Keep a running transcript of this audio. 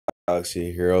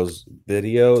Galaxy Heroes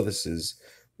video. This is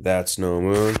That's No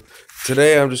Moon.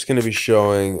 Today I'm just going to be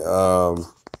showing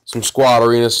some squad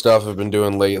arena stuff I've been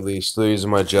doing lately. Still using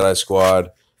my Jedi squad.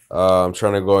 I'm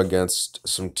trying to go against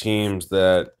some teams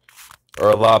that are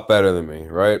a lot better than me,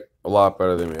 right? A lot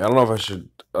better than me. I don't know if I should,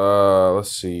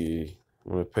 let's see.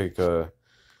 I'm going to pick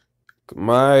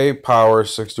my power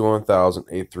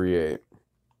 61,838.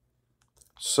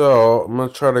 So, I'm going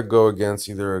to try to go against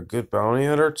either a good bounty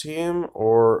hunter team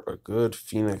or a good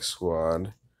Phoenix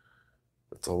squad.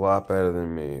 That's a lot better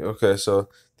than me. Okay, so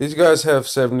these guys have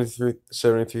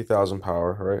 73,000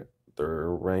 power, right? They're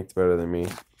ranked better than me.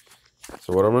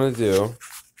 So, what I'm going to do,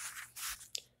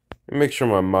 make sure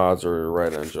my mods are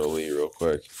right on Jolie real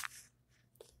quick.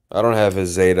 I don't have his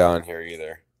Zeta on here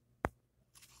either.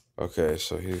 Okay,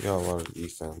 so he's got a lot of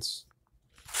defense.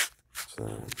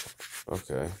 So,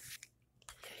 okay.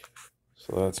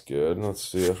 So that's good. Let's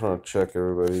see. I'm trying to check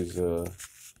everybody's,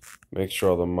 make sure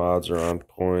all the mods are on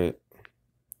point.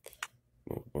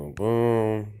 Boom, boom,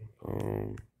 boom,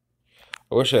 boom.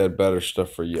 I wish I had better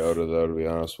stuff for Yoda, though, to be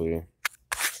honest with you.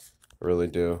 I really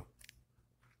do.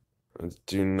 I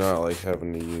do not like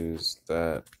having to use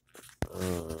that.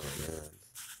 Oh, man.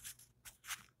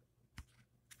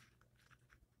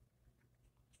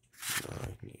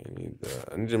 I need that.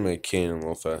 I need to make Kane a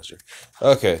little faster.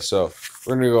 Okay, so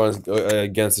we're going to go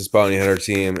against this bounty hunter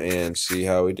team and see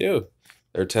how we do.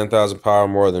 They're 10,000 power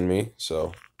more than me,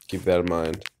 so keep that in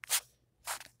mind.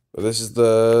 But this is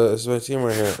my team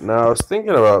right here. Now I was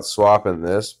thinking about swapping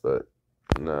this, but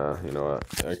nah, you know what?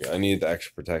 I need the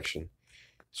extra protection.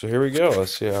 So here we go.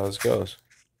 Let's see how this goes.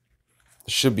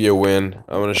 This should be a win.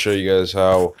 I'm gonna show you guys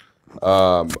how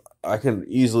I can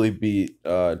easily beat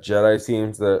Jedi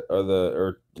teams that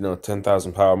are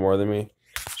 10,000 power more than me.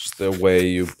 Just the way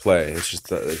you play. It's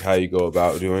just like how you go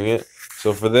about doing it.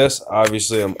 So for this,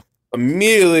 obviously, I'm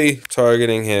immediately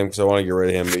targeting him because I want to get rid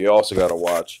of him. But you also got to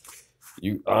watch.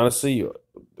 You honestly,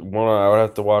 one I would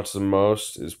have to watch the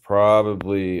most is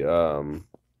probably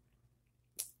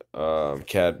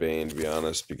Cad Bane, to be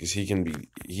honest, because he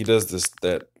does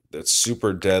that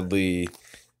super deadly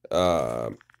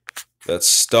that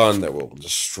stun that will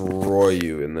destroy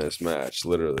you in this match.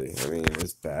 Literally, I mean,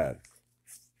 it's bad.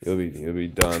 He'll be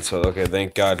done. So okay,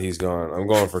 thank God he's gone. I'm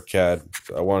going for Cad.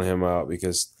 I want him out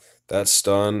because that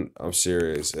stun. I'm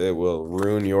serious. It will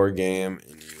ruin your game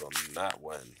and you will not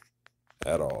win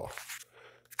at all.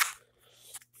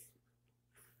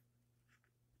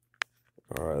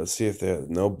 All right, let's see if they have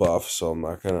no buff. So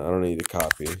I don't need to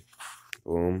copy.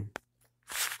 Boom.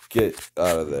 Get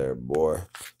out of there, boy.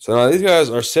 So now these guys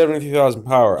are 73,000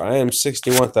 power. I am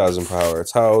 61,000 power.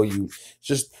 It's how you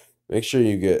just make sure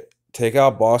you take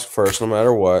out boss first, no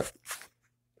matter what.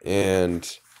 And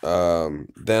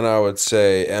then I would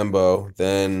say Embo,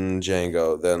 then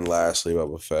Django, then lastly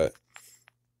Boba Fett.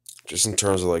 Just in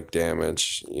terms of like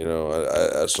damage, I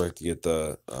just like to get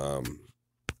the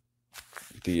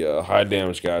high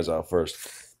damage guys out first.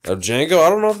 Now Django, I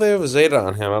don't know if they have a Zeta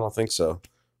on him. I don't think so.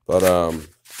 But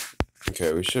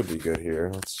okay, we should be good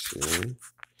here. Let's see.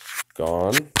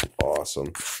 Gone. Awesome.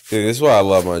 Dude, this is why I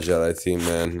love my Jedi team,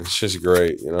 man. It's just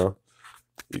great, You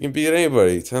can beat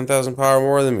anybody. 10,000 power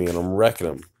more than me, and I'm wrecking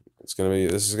them. This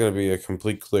is gonna be a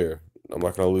complete clear. I'm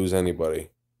not gonna lose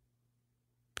anybody.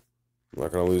 I'm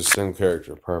not gonna lose a single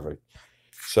character. Perfect.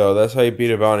 So that's how you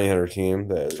beat a bounty hunter team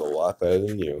that is a lot better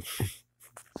than you.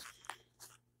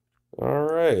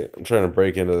 Alright. I'm trying to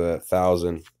break into that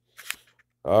 1,000.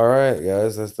 Alright,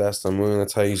 guys, that's the moon.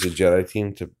 That's how you use a Jedi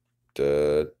team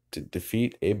to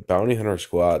defeat a bounty hunter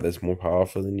squad that's more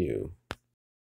powerful than you.